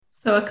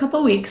So, a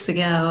couple weeks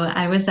ago,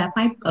 I was at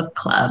my book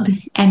club,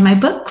 and my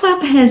book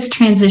club has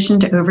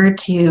transitioned over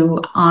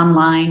to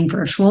online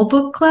virtual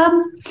book club.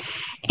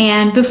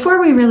 And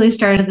before we really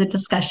started the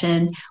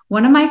discussion,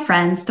 one of my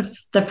friends,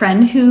 the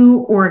friend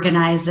who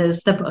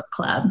organizes the book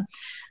club,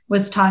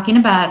 was talking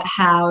about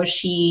how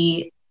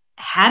she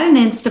had an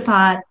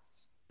Instapot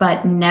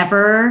but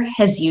never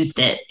has used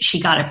it. She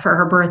got it for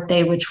her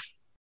birthday, which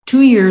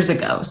 2 years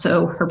ago.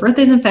 So her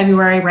birthday's in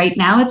February. Right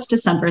now it's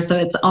December. So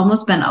it's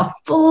almost been a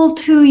full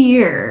 2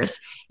 years.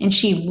 And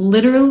she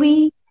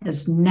literally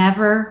has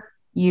never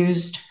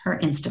used her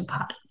Instant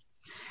Pot.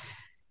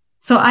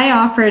 So I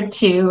offered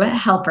to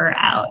help her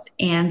out.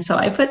 And so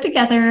I put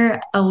together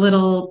a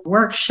little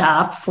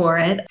workshop for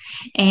it.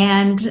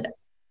 And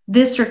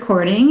this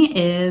recording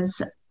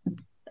is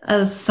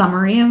a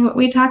summary of what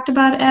we talked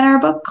about at our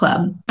book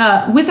club,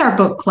 with our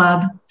book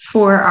club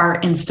for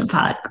our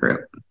Instapot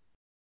group.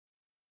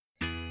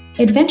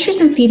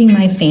 Adventures in Feeding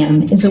My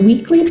Fam is a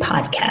weekly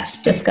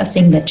podcast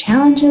discussing the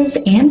challenges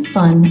and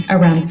fun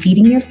around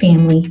feeding your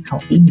family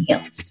healthy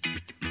meals.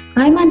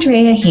 I'm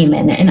Andrea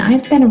Heyman, and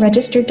I've been a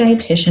registered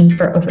dietitian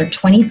for over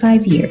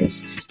 25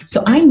 years,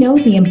 so I know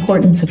the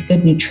importance of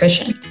good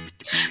nutrition.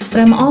 But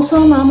I'm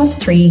also a mom of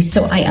three,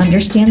 so I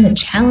understand the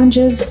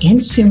challenges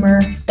and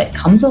humor that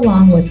comes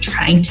along with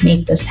trying to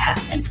make this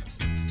happen.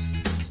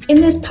 In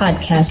this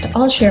podcast,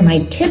 I'll share my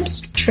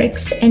tips,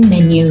 tricks, and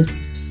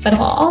menus, but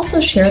I'll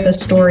also share the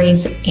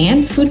stories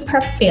and food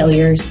prep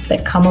failures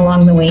that come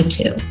along the way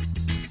too.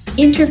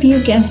 Interview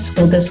guests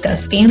will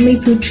discuss family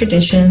food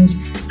traditions,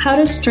 how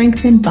to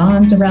strengthen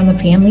bonds around the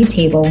family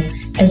table,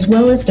 as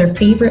well as their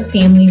favorite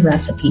family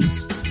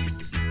recipes.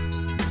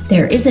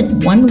 There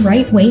isn't one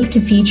right way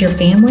to feed your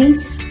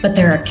family, but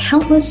there are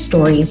countless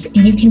stories,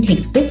 and you can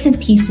take bits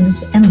and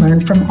pieces and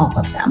learn from all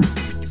of them.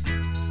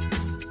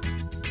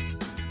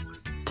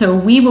 So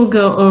we will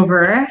go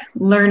over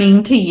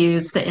learning to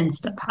use the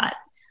Instapot.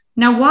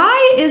 Now,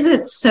 why is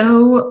it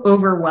so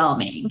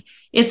overwhelming?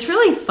 It's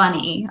really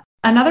funny.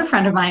 Another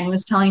friend of mine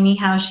was telling me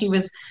how she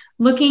was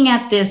looking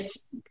at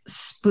this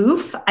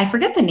spoof. I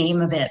forget the name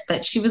of it,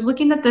 but she was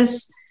looking at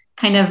this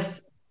kind of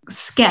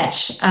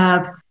sketch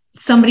of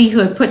somebody who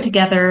had put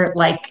together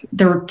like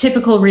the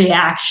typical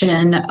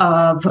reaction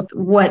of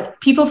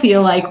what people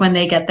feel like when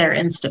they get their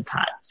Instant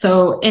Pot.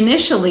 So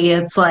initially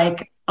it's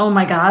like, oh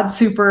my God,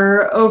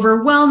 super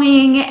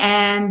overwhelming,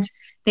 and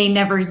they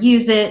never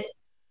use it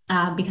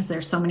because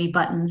there's so many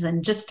buttons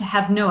and just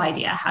have no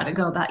idea how to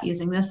go about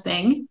using this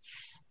thing.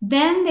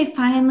 Then they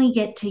finally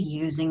get to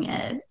using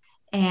it.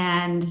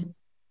 And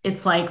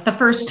it's like the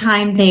first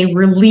time they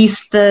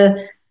release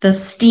the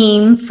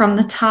steam from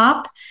the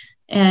top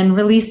and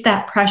release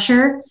that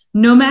pressure,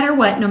 no matter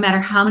what, no matter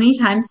how many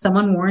times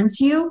someone warns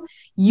you,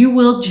 you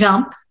will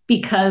jump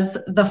because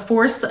the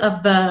force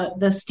of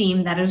the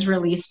steam that is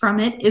released from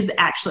it is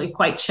actually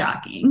quite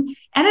shocking.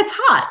 And it's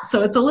hot,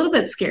 so it's a little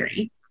bit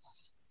scary.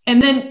 And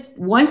then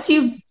once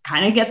you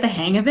kind of get the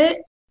hang of it,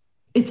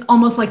 it's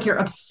almost like you're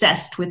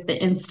obsessed with the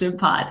Instant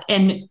Pot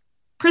and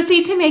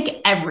proceed to make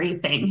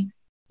everything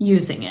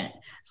using it.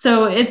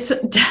 So it's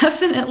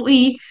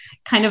definitely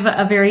kind of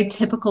a very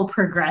typical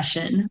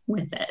progression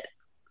with it.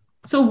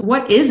 So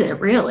what is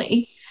it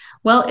really?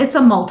 Well, it's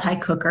a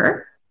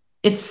multi-cooker.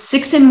 It's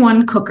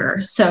 6-in-1 cooker.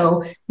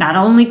 So not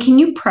only can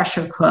you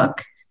pressure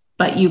cook,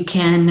 but you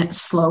can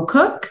slow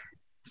cook,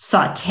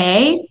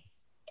 saute,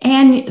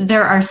 and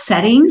there are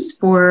settings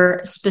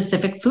for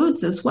specific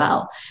foods as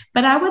well.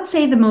 But I would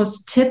say the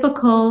most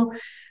typical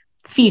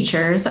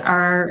features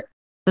are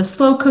the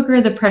slow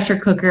cooker, the pressure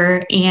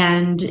cooker,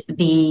 and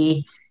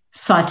the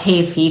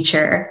saute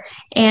feature.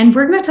 And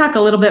we're going to talk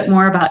a little bit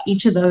more about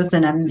each of those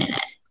in a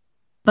minute.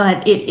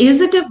 But it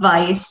is a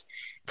device,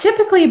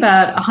 typically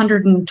about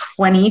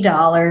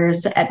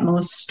 $120 at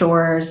most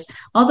stores,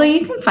 although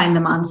you can find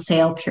them on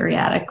sale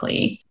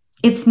periodically.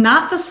 It's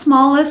not the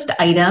smallest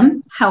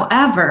item.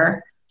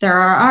 However, there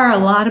are a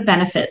lot of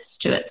benefits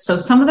to it. So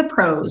some of the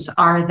pros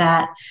are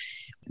that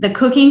the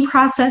cooking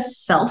process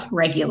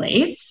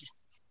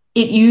self-regulates.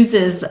 It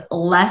uses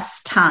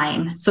less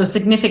time, so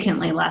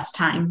significantly less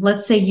time.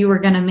 Let's say you were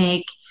going to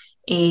make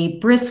a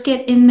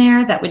brisket in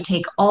there that would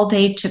take all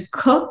day to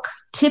cook,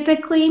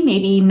 typically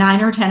maybe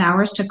 9 or 10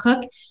 hours to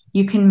cook.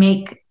 You can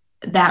make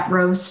that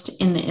roast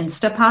in the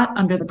Instapot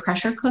under the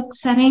pressure cook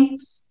setting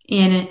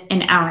in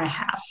an hour and a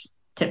half,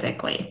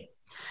 typically.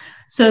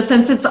 So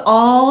since it's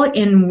all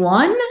in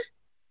one,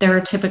 there are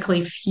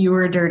typically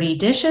fewer dirty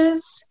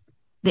dishes.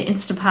 The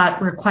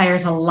Instapot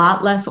requires a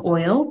lot less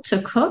oil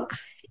to cook,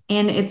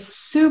 and it's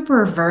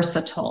super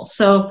versatile.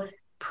 So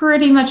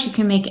pretty much you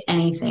can make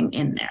anything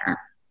in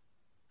there.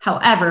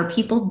 However,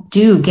 people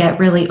do get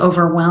really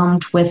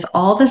overwhelmed with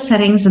all the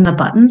settings and the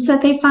buttons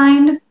that they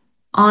find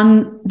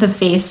on the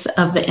face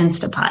of the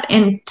Instapot.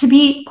 And to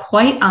be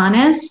quite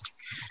honest,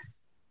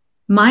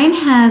 mine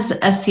has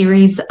a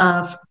series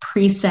of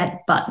preset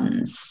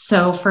buttons.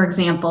 So for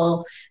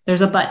example,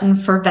 there's a button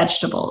for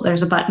vegetable,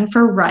 there's a button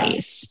for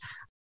rice,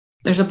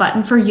 there's a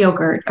button for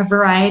yogurt, a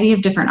variety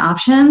of different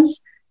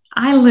options.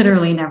 I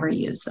literally never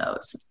use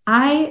those.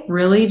 I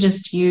really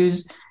just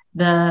use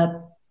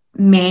the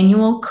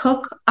manual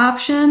cook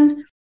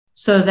option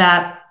so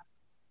that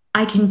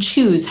I can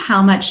choose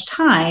how much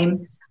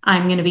time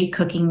I'm going to be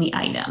cooking the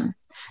item.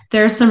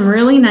 There are some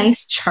really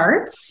nice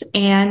charts,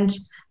 and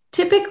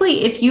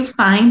typically if you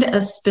find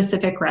a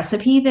specific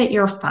recipe that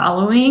you're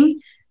following,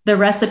 the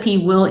recipe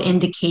will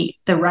indicate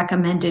the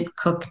recommended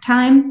cook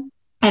time.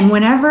 And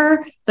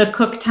whenever the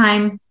cook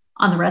time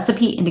on the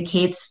recipe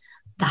indicates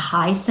the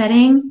high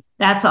setting,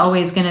 that's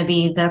always going to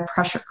be the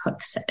pressure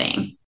cook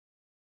setting.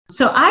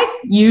 So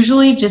I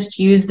usually just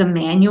use the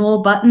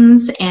manual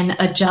buttons and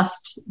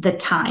adjust the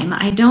time.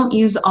 I don't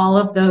use all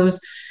of those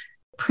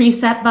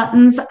preset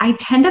buttons. I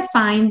tend to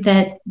find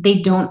that they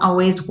don't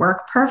always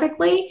work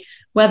perfectly,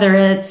 whether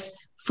it's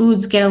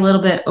foods get a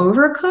little bit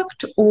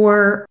overcooked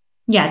or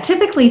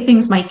typically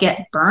things might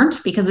get burnt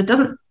because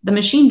the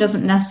machine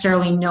doesn't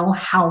necessarily know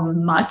how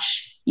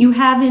much you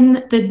have in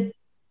the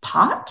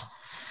pot.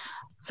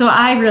 So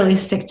I really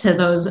stick to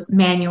those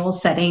manual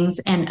settings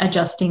and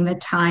adjusting the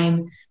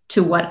time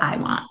to what I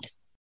want.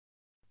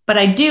 But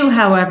I do,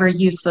 however,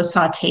 use the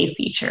saute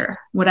feature.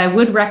 What I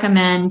would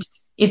recommend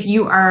if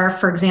you are,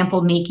 for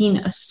example, making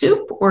a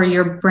soup or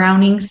you're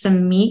browning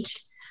some meat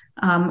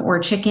or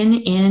chicken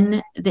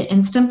in the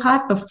Instant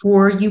Pot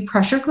before you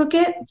pressure cook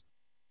it,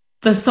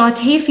 the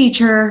saute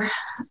feature,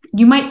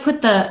 you might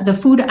put the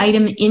food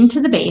item into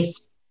the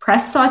base,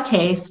 press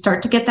saute,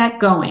 start to get that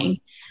going.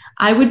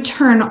 I would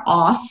turn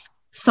off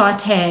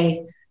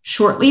saute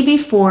shortly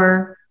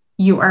before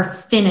you are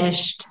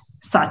finished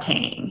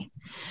sauteing.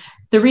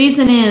 The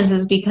reason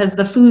is because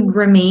the food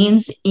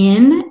remains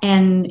in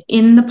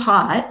the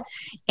pot.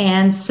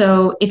 And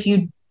so if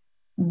you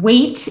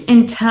wait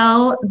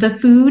until the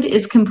food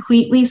is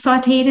completely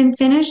sauteed and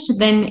finished,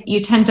 then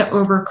you tend to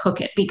overcook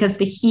it because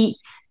the heat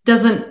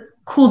doesn't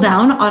cool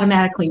down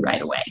automatically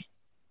right away.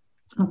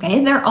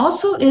 Okay, there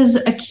also is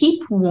a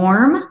keep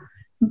warm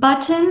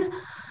button.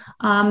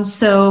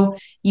 So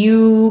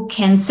you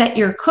can set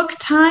your cook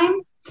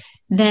time,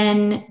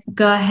 then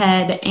go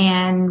ahead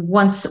and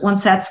once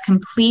that's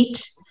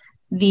complete,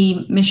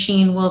 the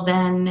machine will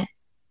then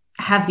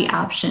have the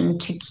option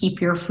to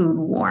keep your food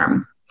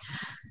warm.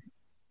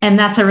 And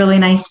that's a really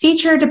nice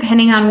feature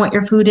depending on what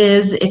your food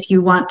is if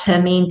you want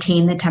to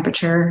maintain the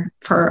temperature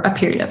for a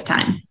period of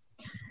time.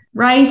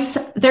 Rice,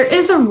 there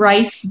is a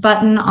rice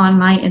button on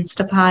my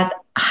Instapot.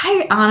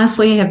 I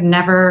honestly have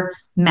never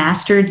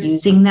mastered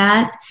using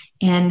that,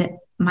 and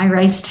my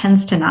rice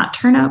tends to not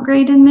turn out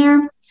great in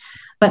there,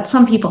 but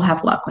some people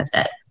have luck with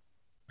it.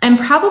 And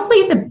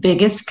probably the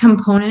biggest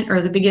component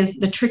or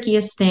the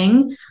trickiest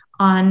thing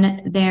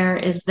on there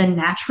is the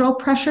natural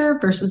pressure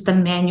versus the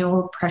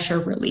manual pressure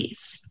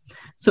release.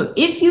 So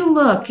if you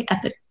look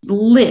at the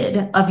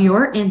lid of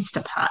your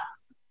Instapot,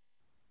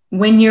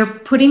 when you're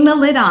putting the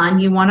lid on,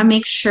 you want to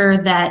make sure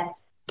that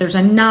there's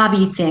a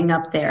knobby thing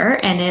up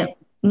there and it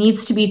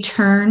needs to be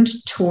turned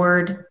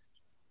toward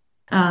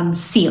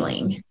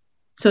sealing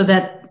so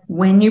that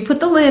when you put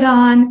the lid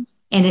on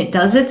and it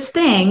does its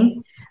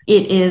thing,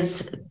 it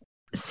is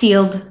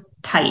sealed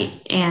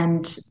tight,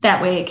 and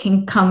that way it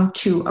can come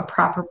to a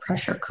proper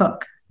pressure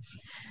cook.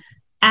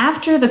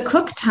 After the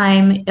cook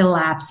time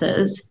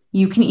elapses,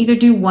 you can either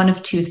do one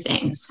of two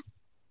things.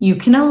 You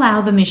can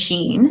allow the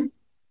machine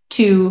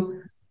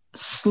to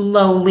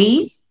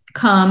slowly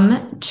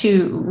come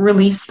to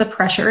release the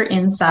pressure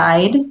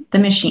inside the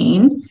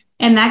machine,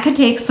 and that could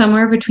take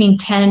somewhere between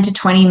 10 to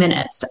 20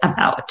 minutes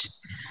about.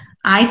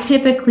 I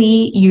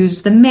typically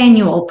use the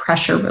manual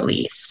pressure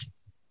release.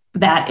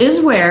 That is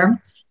where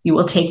you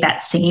will take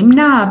that same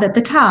knob at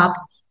the top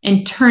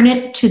and turn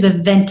it to the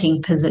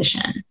venting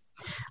position.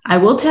 I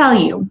will tell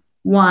you,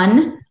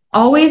 one,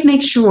 always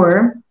make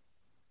sure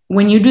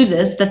when you do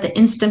this that the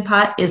Instant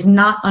Pot is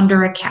not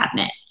under a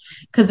cabinet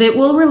because it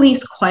will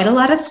release quite a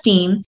lot of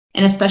steam.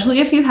 And especially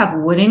if you have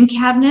wooden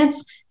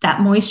cabinets,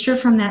 that moisture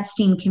from that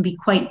steam can be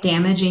quite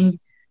damaging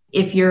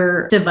if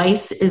your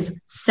device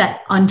is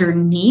set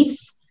underneath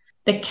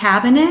the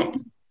cabinet.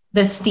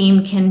 The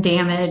steam can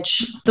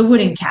damage the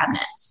wooden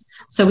cabinets.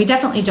 So we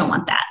definitely don't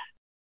want that.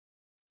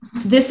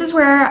 This is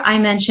where I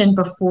mentioned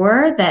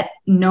before that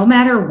no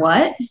matter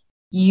what,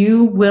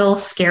 you will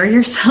scare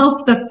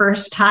yourself the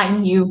first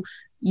time you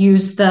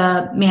use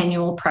the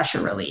manual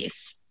pressure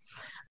release.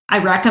 I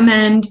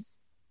recommend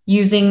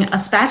using a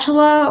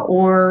spatula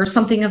or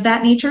something of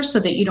that nature so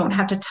that you don't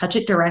have to touch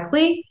it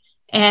directly.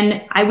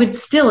 And I would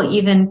still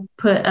even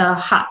put a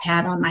hot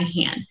pad on my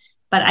hand.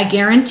 But I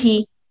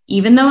guarantee,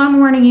 even though I'm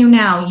warning you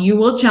now, you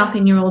will jump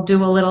and you will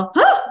do a little,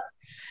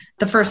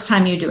 the first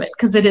time you do it,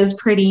 because it is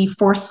pretty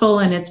forceful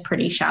and it's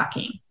pretty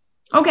shocking.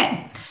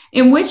 Okay,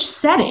 in which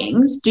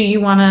settings do you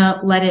want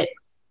to let it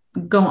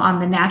go on,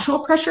 the natural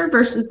pressure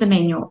versus the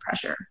manual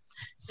pressure?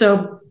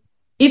 So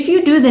if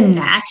you do the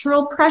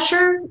natural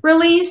pressure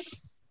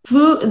release,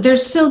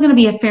 there's still going to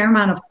be a fair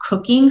amount of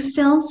cooking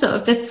still. So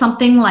if it's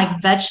something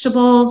like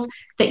vegetables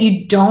that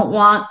you don't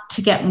want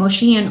to get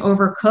mushy and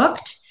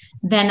overcooked,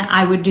 then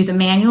I would do the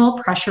manual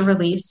pressure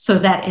release so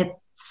that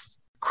it's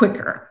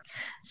quicker.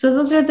 So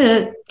those are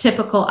the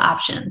typical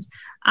options.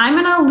 I'm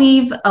going to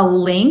leave a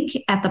link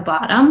at the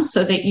bottom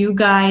so that you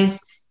guys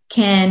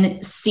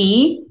can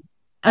see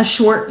a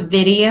short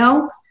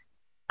video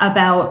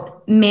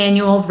about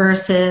manual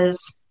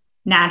versus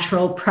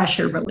natural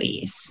pressure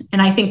release.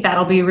 And I think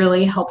that'll be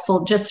really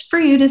helpful just for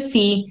you to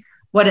see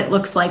what it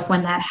looks like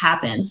when that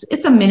happens.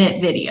 It's a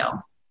minute video.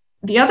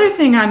 The other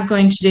thing I'm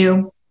going to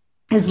do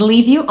is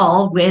leave you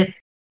all with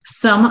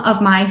some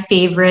of my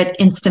favorite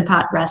Instant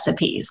Pot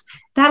recipes.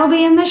 That'll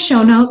be in the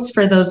show notes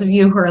for those of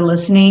you who are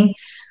listening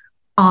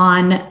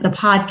on the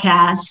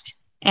podcast.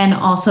 And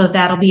also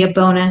that'll be a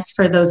bonus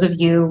for those of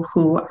you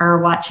who are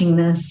watching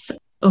this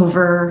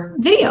over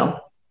video.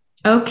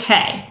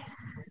 Okay.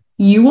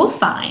 You will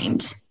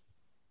find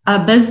a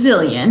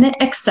bazillion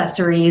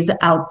accessories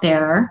out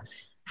there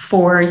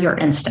for your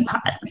Instant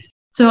Pot.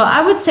 So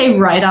I would say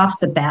right off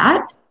the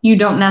bat, you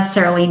don't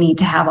necessarily need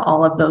to have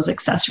all of those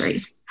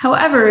accessories.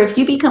 However, if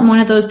you become one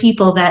of those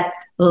people that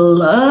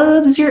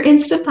loves your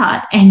Instant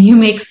Pot and you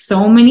make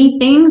so many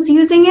things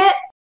using it,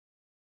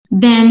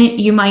 then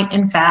you might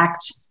in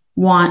fact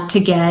want to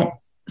get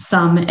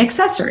some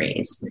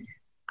accessories.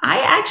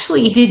 I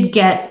actually did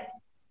get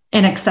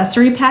an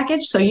accessory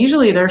package. So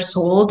usually they're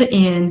sold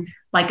in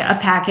like a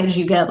package.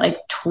 You get like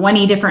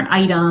 20 different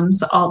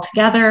items all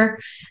together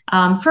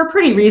for a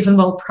pretty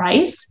reasonable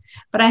price.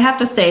 But I have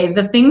to say,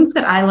 the things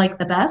that I like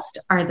the best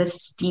are the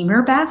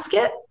steamer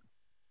basket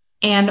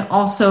and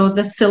also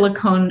the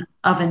silicone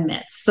oven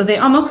mitts. So they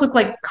almost look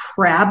like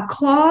crab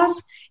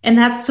claws. And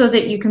that's so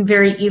that you can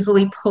very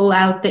easily pull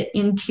out the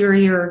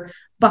interior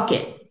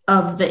bucket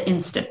of the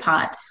Instant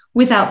Pot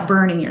without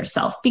burning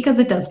yourself, because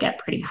it does get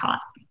pretty hot.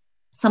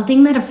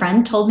 Something that a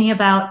friend told me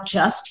about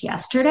just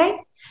yesterday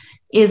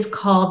is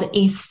called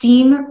a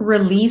steam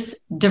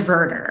release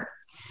diverter.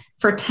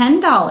 For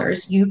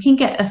 $10, you can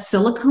get a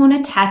silicone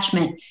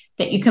attachment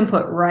that you can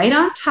put right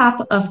on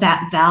top of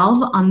that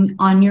valve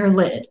on your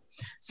lid,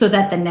 so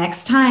that the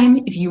next time,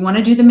 if you want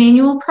to do the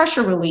manual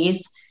pressure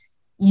release,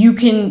 you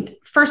can,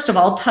 first of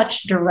all,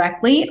 touch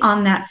directly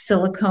on that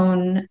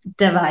silicone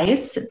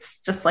device.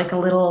 It's just like a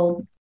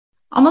little,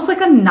 almost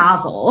like a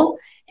nozzle.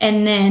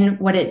 And then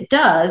what it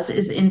does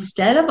is,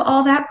 instead of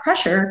all that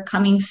pressure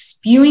coming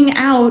spewing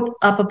out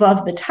up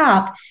above the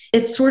top,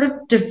 it sort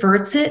of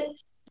diverts it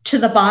to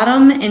the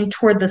bottom and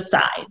toward the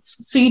sides.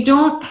 So you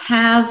don't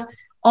have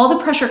all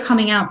the pressure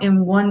coming out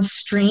in one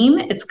stream.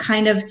 It's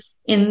kind of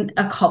in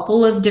a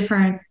couple of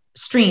different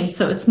streams.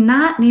 So it's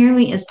not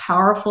nearly as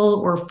powerful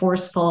or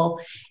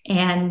forceful,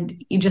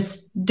 and you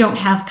just don't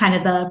have kind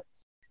of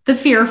the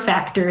fear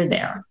factor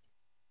there.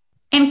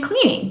 And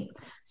cleaning.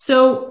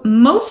 So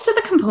most of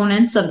the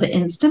components of the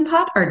Instant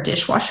Pot are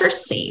dishwasher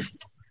safe.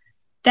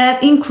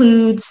 That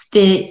includes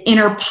the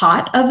inner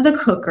pot of the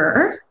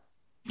cooker,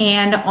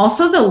 and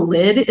also the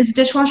lid is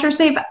dishwasher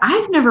safe.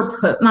 I've never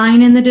put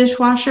mine in the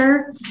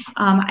dishwasher.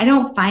 I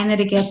don't find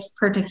that it gets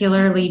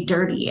particularly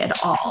dirty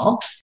at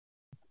all.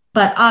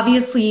 But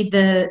obviously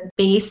the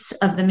base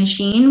of the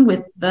machine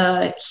with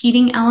the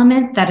heating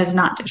element, that is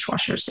not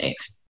dishwasher safe.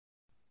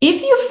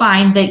 If you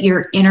find that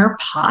your inner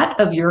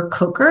pot of your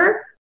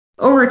cooker,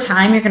 over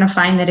time, you're going to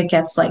find that it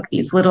gets like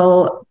these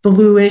little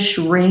bluish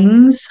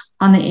rings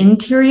on the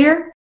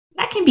interior.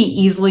 That can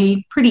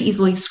be pretty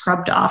easily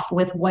scrubbed off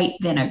with white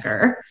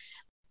vinegar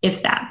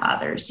if that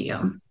bothers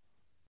you.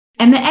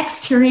 And the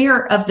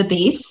exterior of the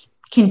base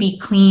can be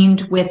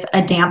cleaned with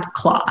a damp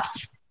cloth.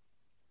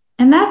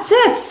 And that's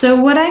it. So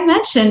what I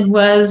mentioned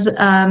was,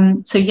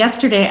 so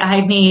yesterday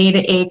I made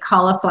a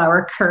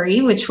cauliflower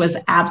curry, which was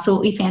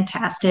absolutely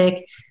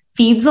fantastic.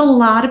 Feeds a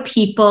lot of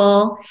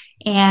people.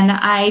 And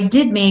I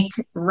did make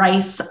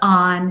rice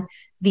on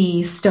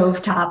the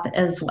stovetop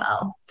as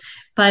well.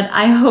 But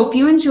I hope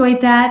you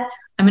enjoyed that.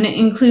 I'm going to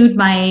include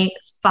my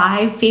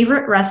 5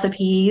 favorite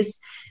recipes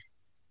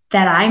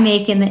that I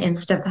make in the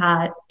Instant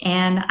Pot,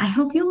 and I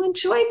hope you'll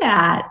enjoy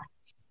that.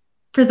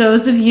 For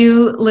those of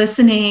you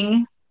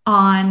listening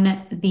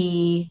on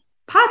the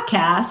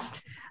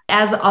podcast,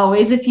 as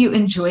always, if you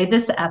enjoyed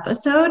this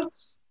episode,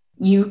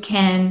 you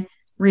can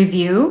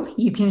review,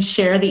 you can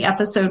share the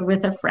episode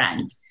with a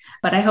friend.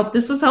 But I hope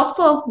this was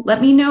helpful.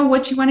 Let me know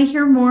what you want to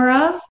hear more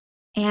of.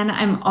 And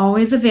I'm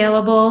always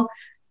available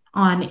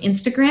on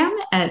Instagram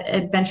at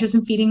Adventures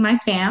in Feeding My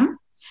Fam.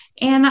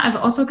 And I've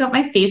also got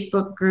my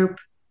Facebook group.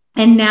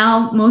 And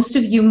now most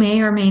of you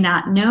may or may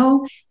not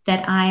know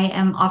that I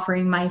am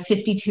offering my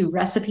 52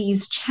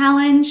 recipes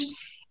challenge.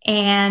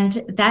 And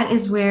that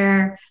is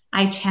where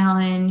I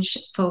challenge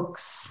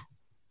folks,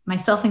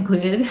 myself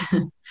included,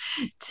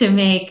 to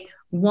make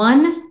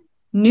one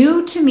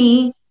new to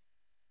me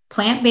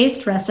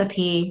plant-based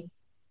recipe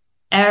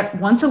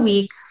once a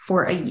week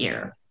for a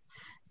year.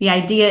 The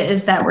idea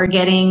is that we're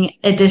getting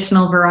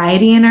additional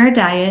variety in our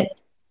diet,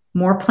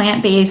 more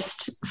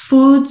plant-based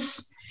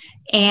foods,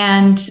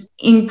 and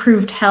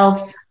improved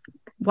health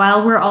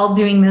while we're all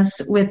doing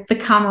this with the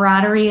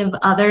camaraderie of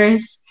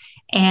others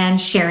and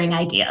sharing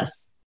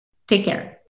ideas. Take care.